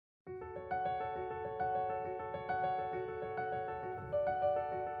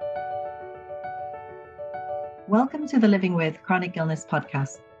Welcome to the Living With Chronic Illness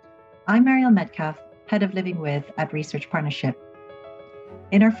podcast. I'm Marielle Metcalf, head of Living With at Research Partnership.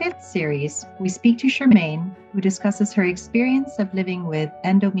 In our fifth series, we speak to Charmaine, who discusses her experience of living with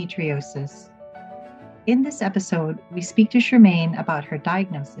endometriosis. In this episode, we speak to Charmaine about her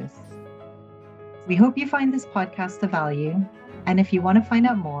diagnosis. We hope you find this podcast of value, and if you want to find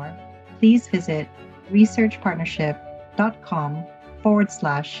out more, please visit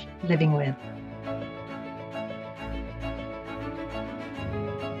researchpartnership.com/livingwith.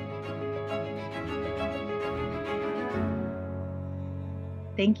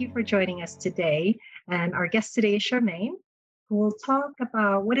 Thank you for joining us today. And our guest today is Charmaine, who will talk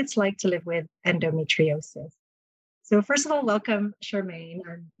about what it's like to live with endometriosis. So first of all, welcome, Charmaine,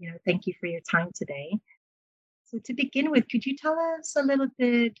 and thank you for your time today. So to begin with, could you tell us a little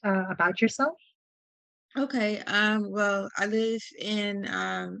bit about yourself? Okay. Well, I live in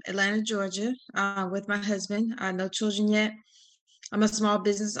Atlanta, Georgia, with my husband. No children yet. I'm a small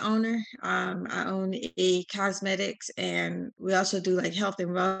business owner. I own a cosmetics, and we also do like health and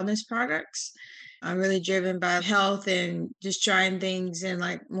wellness products. I'm really driven by health and just trying things in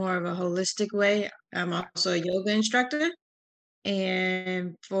like more of a holistic way. I'm also a yoga instructor.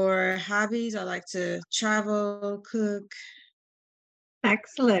 And for hobbies, I like to travel, cook.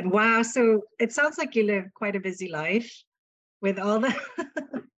 Excellent. Wow. So it sounds like you live quite a busy life with all the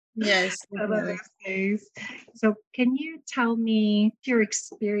Yes, all of definitely. those things. So can you tell me your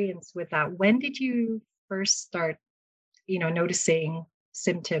experience with that? When did you first start, noticing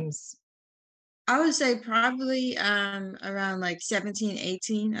symptoms? I would say probably around like 17,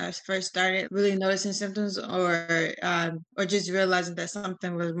 18. I first started really noticing symptoms or just realizing that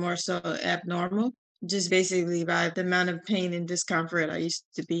something was more so abnormal, just basically by the amount of pain and discomfort I used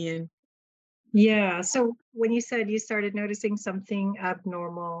to be in. Yeah. So when you said you started noticing something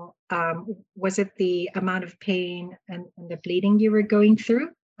abnormal, was it the amount of pain and the bleeding you were going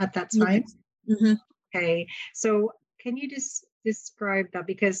through at that time? Yes. Hmm. Okay. So can you just describe that?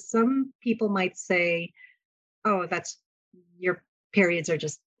 Because some people might say, oh, that's your periods are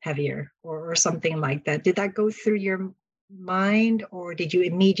just heavier or something like that. Did that go through your mind, or did you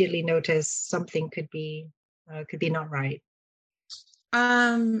immediately notice something could be not right?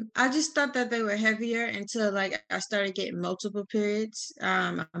 I just thought that they were heavier until like I started getting multiple periods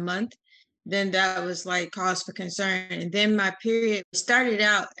a month. Then that was like cause for concern. And then my period started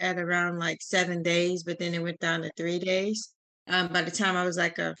out at around like 7 days, but then it went down to 3 days. By the time I was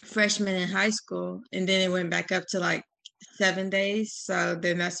like a freshman in high school, and then it went back up to like 7 days. So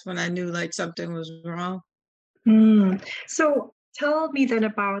then that's when I knew like something was wrong. Hmm. So tell me then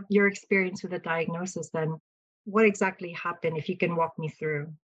about your experience with the diagnosis then. What exactly happened, if you can walk me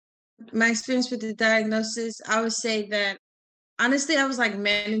through? My experience with the diagnosis, I would say that honestly, I was like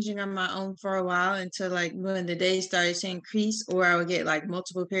managing on my own for a while until like when the days started to increase, or I would get like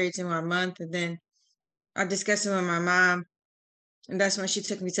multiple periods in 1 month. And then I discussed it with my mom, and that's when she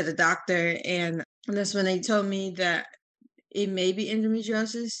took me to the doctor. And that's when they told me that it may be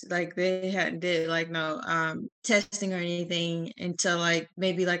endometriosis. Like they hadn't did like no testing or anything until like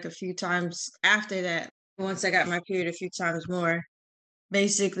maybe like a few times after that. Once I got my period a few times more,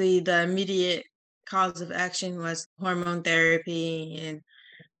 basically the immediate cause of action was hormone therapy. And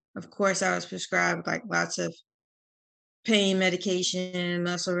of course, I was prescribed like lots of pain medication,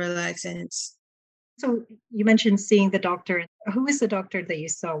 muscle relaxants. So you mentioned seeing the doctor. Who is the doctor that you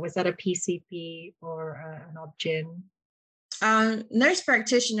saw? Was that a PCP or an OB-GYN? Nurse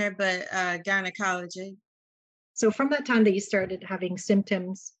practitioner, but gynecology. So from that time that you started having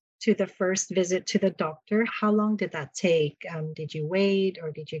symptoms to the first visit to the doctor, how long did that take? Did you wait or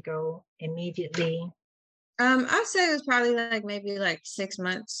did you go immediately? I'd say it was probably like maybe like 6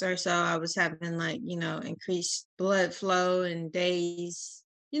 months or so. I was having like, increased blood flow and days.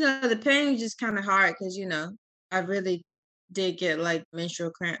 The pain was just kind of hard because, I really did get like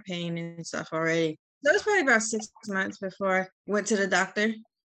menstrual cramp pain and stuff already. So it was probably about 6 months before I went to the doctor.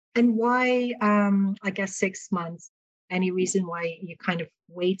 And why, I guess, 6 months? Any reason why you kind of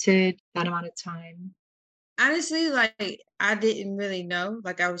waited that amount of time? Honestly, like I didn't really know.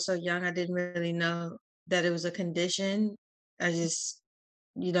 Like I was so young, I didn't really know that it was a condition. I just,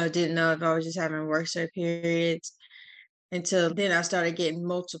 didn't know if I was just having worser periods until then I started getting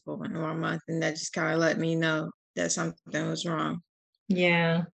multiple in 1 month, and that just kind of let me know that something was wrong.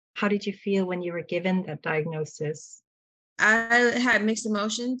 Yeah. How did you feel when you were given that diagnosis? I had mixed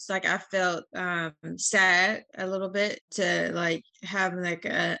emotions. Like I felt sad a little bit to like have like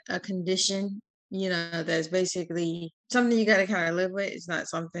a condition, that's basically something you gotta kind of live with. It's not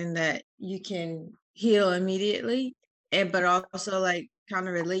something that you can heal immediately. And but also like kind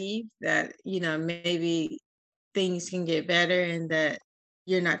of relieved that, maybe things can get better and that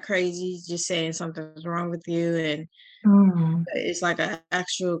you're not crazy, just saying something's wrong with you and Mm. it's like a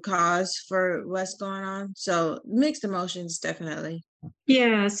actual cause for what's going on. So mixed emotions, definitely.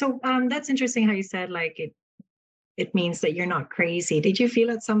 Yeah, so that's interesting how you said like it means that you're not crazy. Did you feel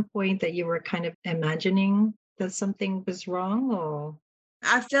at some point that you were kind of imagining that something was wrong or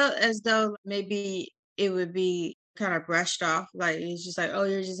I felt as though maybe it would be kind of brushed off. Like it's just like, oh,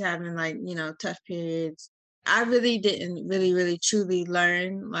 you're just having like, tough periods. I really didn't really truly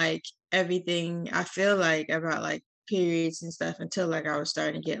learn like everything I feel like about like periods and stuff until like I was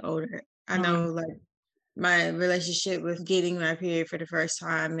starting to get older. I Mm, know like my relationship with getting my period for the first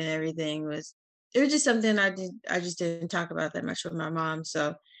time and everything was it was just something I just didn't talk about that much with my mom.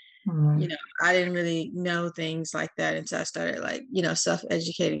 So you mm. know, I didn't really know things like that until I started like,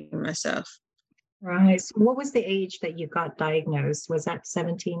 self-educating myself. Right. So what was the age that you got diagnosed? Was that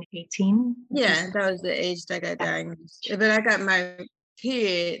 17, 18? Yeah, that was the age that I got That diagnosed. age. But I got my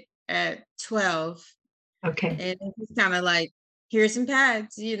period at 12 Okay. and it was kind of like, here's some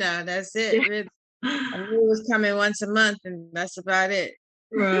pads, that's it. Yeah. Really. I knew it was coming once a month and that's about it.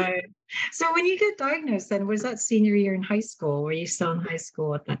 Right. So when you get diagnosed, then was that senior year in high school? Were you still in high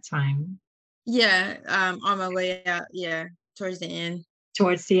school at that time? Yeah, on my way out, yeah, towards the end.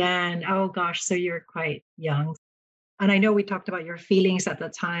 Towards the end. Oh gosh, so you're quite young. And I know we talked about your feelings at the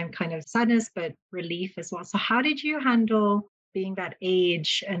time, kind of sadness, but relief as well. So how did you handle being that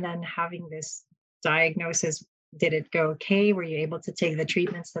age and then having this diagnosis? Did it go okay? Were you able to take the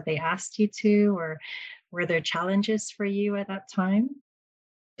treatments that they asked you to, or were there challenges for you at that time?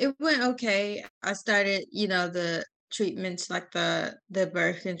 It went okay. I started, the treatments like the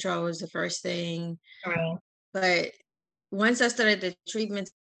birth control was the first thing. Right. But once I started the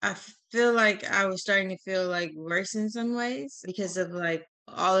treatments, I feel like I was starting to feel like worse in some ways because of like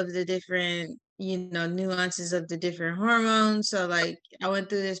all of the different, nuances of the different hormones. So like I went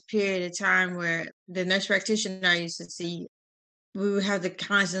through this period of time where the nurse practitioner I used to see, we would have to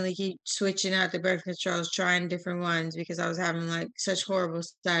constantly keep switching out the birth controls, trying different ones because I was having like such horrible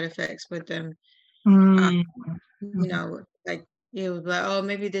side effects with them. Uh, Mm, mhm. like it was like, oh,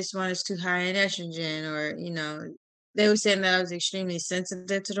 maybe this one is too high in estrogen, or they were saying that I was extremely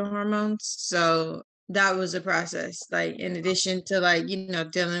sensitive to the hormones. So that was a process. Like in addition to like,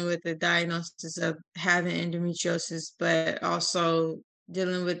 dealing with the diagnosis of having endometriosis, but also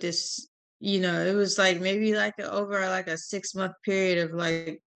dealing with this, it was like maybe like over like a 6 month period of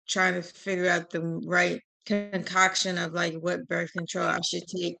like trying to figure out the right concoction of like what birth control I should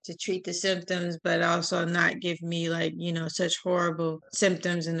take to treat the symptoms, but also not give me like, such horrible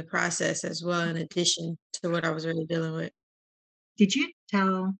symptoms in the process as well, in addition to what I was already dealing with. Did you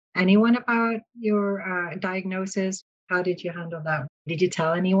tell anyone about your diagnosis? How did you handle that? Did you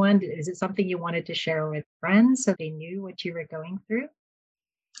tell anyone? Is it something you wanted to share with friends so they knew what you were going through?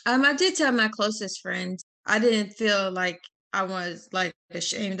 I did tell my closest friends. I didn't feel like I was like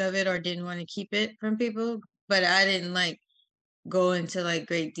ashamed of it or didn't want to keep it from people, but I didn't like go into like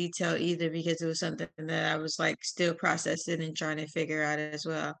great detail either because it was something that I was like still processing and trying to figure out as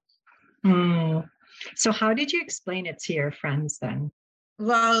well. Mm. So, how did you explain it to your friends then?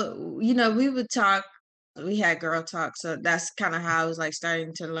 Well, we would talk. We had girl talk, so that's kind of how I was like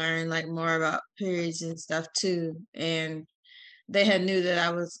starting to learn like more about periods and stuff too. And they had knew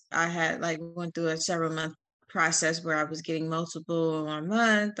that I had like went through a several month process where I was getting multiple in 1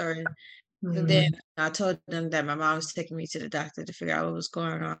 month, or so then Mm. I told them that my mom was taking me to the doctor to figure out what was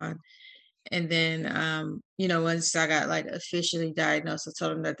going on. And then, once I got like officially diagnosed, I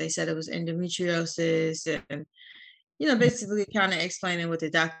told them that they said it was endometriosis and basically kind of explaining what the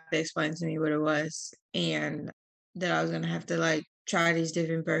doctor explained to me what it was, and that I was gonna have to like try these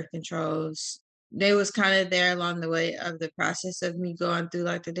different birth controls. They was kind of there along the way of the process of me going through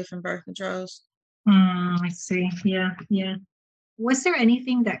like the different birth controls. I see. Yeah, yeah. Was there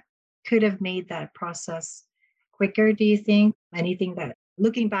anything that could have made that process quicker, do you think? Anything that,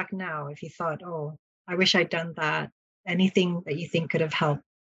 looking back now, if you thought, oh, I wish I'd done that, anything that you think could have helped?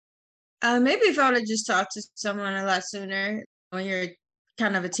 Maybe if I would have just talked to someone a lot sooner. When you're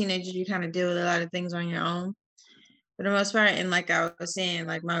kind of a teenager, you kind of deal with a lot of things on your own for the most part. And like I was saying,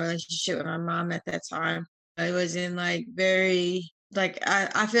 like my relationship with my mom at that time, it was in like very like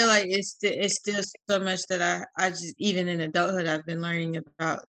I feel like it's still so much that I just even in adulthood I've been learning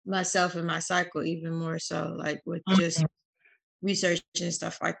about myself and my cycle even more so like with just Mm. research and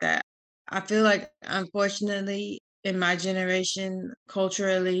stuff like that. I feel like unfortunately in my generation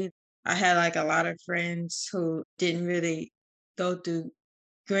culturally I had like a lot of friends who didn't really go through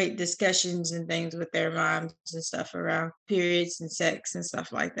great discussions and things with their moms and stuff around periods and sex and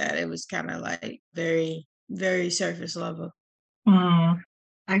stuff like that. It was kind of like very very surface level. Mm.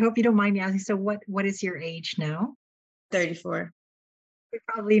 I hope you don't mind me asking. So what is your age now? 34. We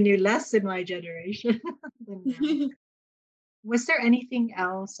probably knew less in my generation than now. Was there anything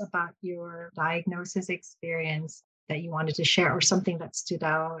else about your diagnosis experience that you wanted to share, or something that stood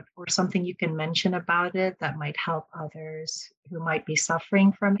out, or something you can mention about it that might help others who might be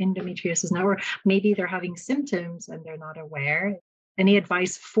suffering from endometriosis now, or maybe they're having symptoms and they're not aware? Any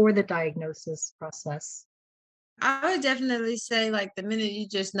advice for the diagnosis process? I would definitely say, like, the minute you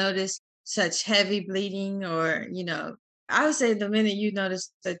just notice such heavy bleeding, or, I would say the minute you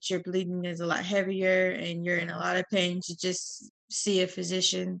notice that your bleeding is a lot heavier and you're in a lot of pain, to just see a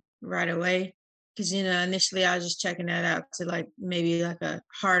physician right away. Because, initially I was just checking that out to like maybe like a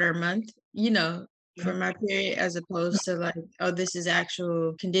harder month, for Yeah. my period, as opposed to like, oh, this is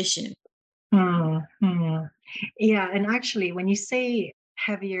actual condition. Mm, mm. Yeah, and actually, when you say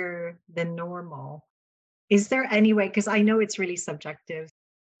heavier than normal, is there any way? Because I know it's really subjective.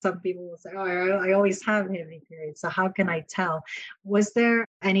 Some people will say, "Oh, I always have heavy periods." So how can I tell? Was there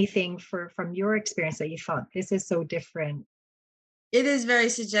anything from your experience that you thought this is so different? It is very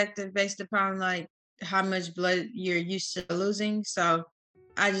subjective based upon like how much blood you're used to losing. So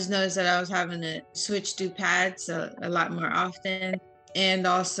I just noticed that I was having to switch through pads a lot more often. And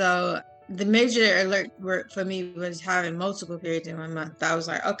also the major alert for me was having multiple periods in 1 month. I was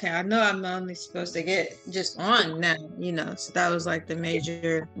like, okay, I know I'm only supposed to get just one now, So that was like the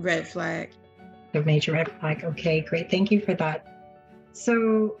major red flag. The major red flag. Okay, great. Thank you for that.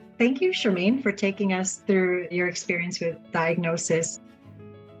 So thank you, Charmaine, for taking us through your experience with diagnosis.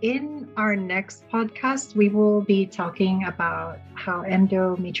 In our next podcast, we will be talking about how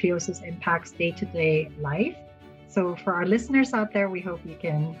endometriosis impacts day-to-day life. So for our listeners out there, we hope you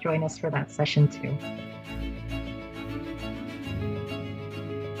can join us for that session too.